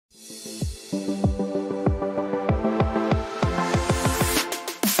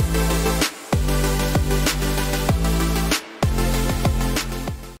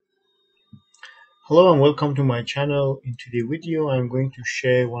Hello and welcome to my channel. In today's video I'm going to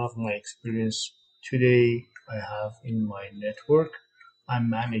share one of my experience today I have in my network I'm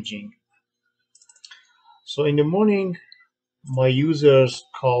managing. So in the morning my users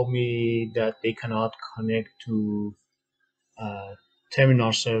call me that they cannot connect to uh,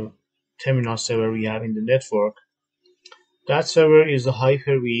 terminal server we have in the network. That server is a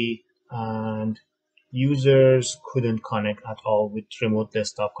Hyper-V and users couldn't connect at all with remote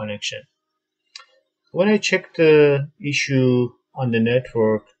desktop connection. When I checked the issue on the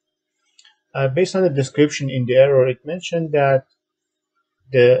network, based on the description in the error, it mentioned that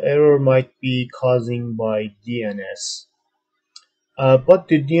the error might be causing by DNS. But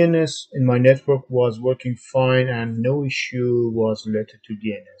the DNS in my network was working fine and no issue was related to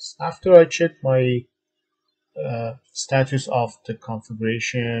DNS. After I checked my status of the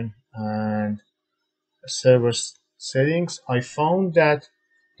configuration and server settings, I found that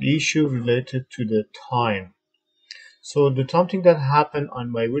the issue related to the time. So the something that happened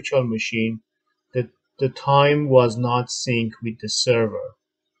on my virtual machine, that the time was not synced with the server.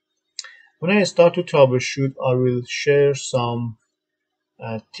 When I start to troubleshoot, I will share some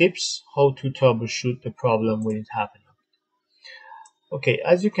tips how to troubleshoot the problem when it happens. Okay,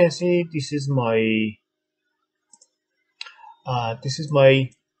 as you can see, this is my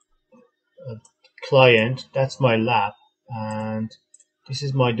client. That's my lab, and this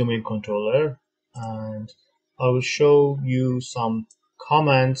is my domain controller. And I will show you some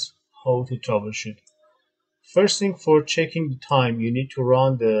commands how to troubleshoot. First thing, for checking the time, you need to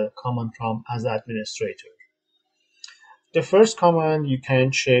run the command prompt as administrator. The first command you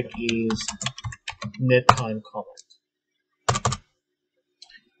can check is net time command,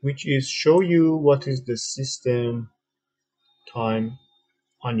 which is show you what is the system time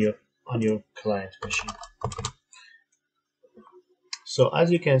on your client machine. So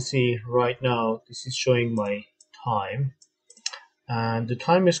as you can see right now, this is showing my time, and the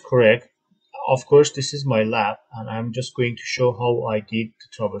time is correct. Of course, this is my lab, and I'm just going to show how I did the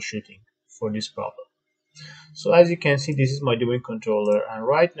troubleshooting for this problem. So as you can see, this is my domain controller, and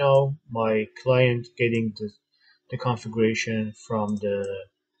right now my client getting the configuration from the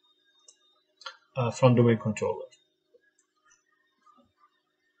from domain controller.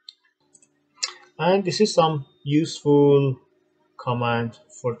 And this is some useful command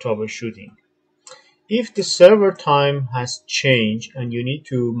for troubleshooting. If the server time has changed and you need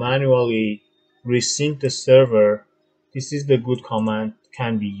to manually resync the server, this is the good command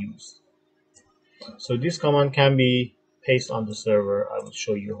can be used. So this command can be pasted on the server. I will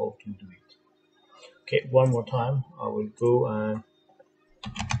show you how to do it. Okay, one more time. I will go and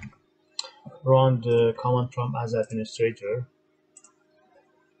run the command prompt as administrator.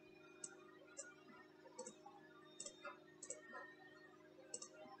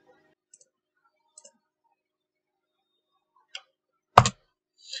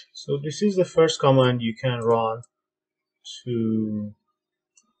 So this is the first command you can run to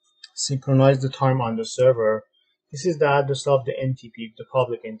synchronize the time on the server. This is the address of the NTP, the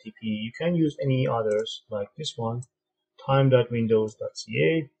public NTP. You can use any others like this one,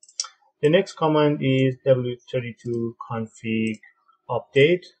 time.windows.ca. The next command is w32 config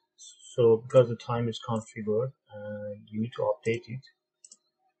update. So because the time is configured, you need to update it.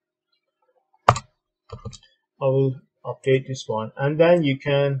 I will update this one, and then you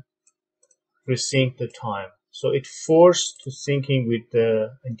can resync the time. So it forced to syncing with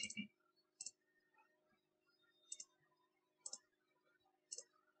the NTP.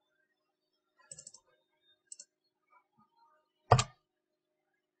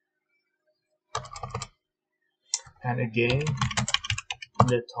 And again,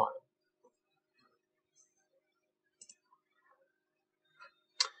 the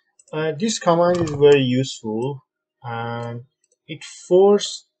time. This command is very useful, and it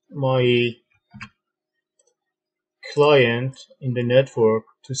forced my client in the network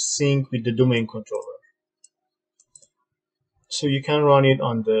to sync with the domain controller. So you can run it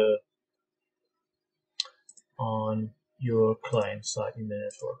on your client side in the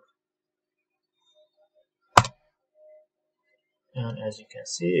network. And as you can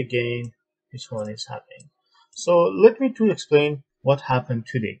see, again, this one is happening. So let me to explain what happened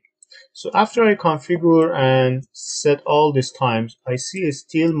today. So after I configure and set all these times, I see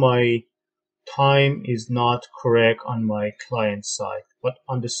still my time is not correct on my client side, but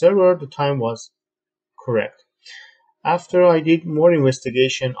on the server the time was correct. After I did more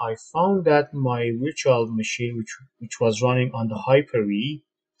investigation, I found that my virtual machine, which was running on the Hyper-V,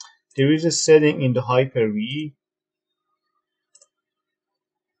 there is a setting in the Hyper-V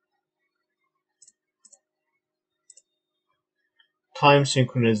time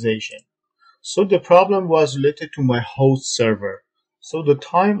synchronization. So the problem was related to my host server. So the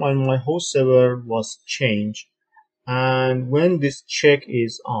time on my host server was changed, and when this check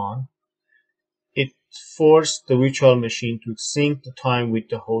is on, it forced the virtual machine to sync the time with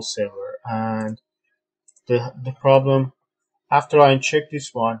the host server. And the problem, after I check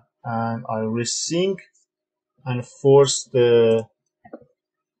this one and I resync and force the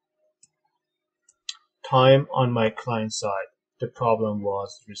time on my client side, the problem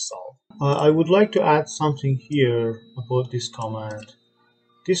was resolved. I would like to add something here about this command.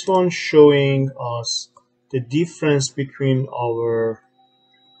 This one showing us the difference between our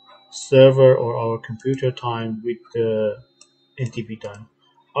server or our computer time with the NTP time.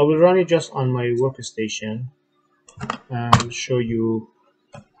 I will run it just on my workstation and show you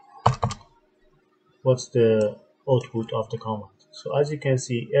what's the output of the command. So as you can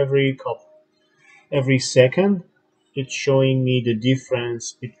see, every second it's showing me the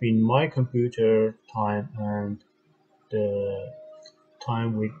difference between my computer time and the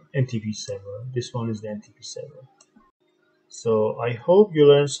time with NTP server. This one is the NTP server. So I hope you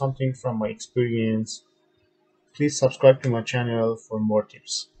learned something from my experience. Please subscribe to my channel for more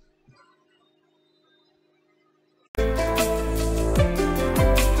tips.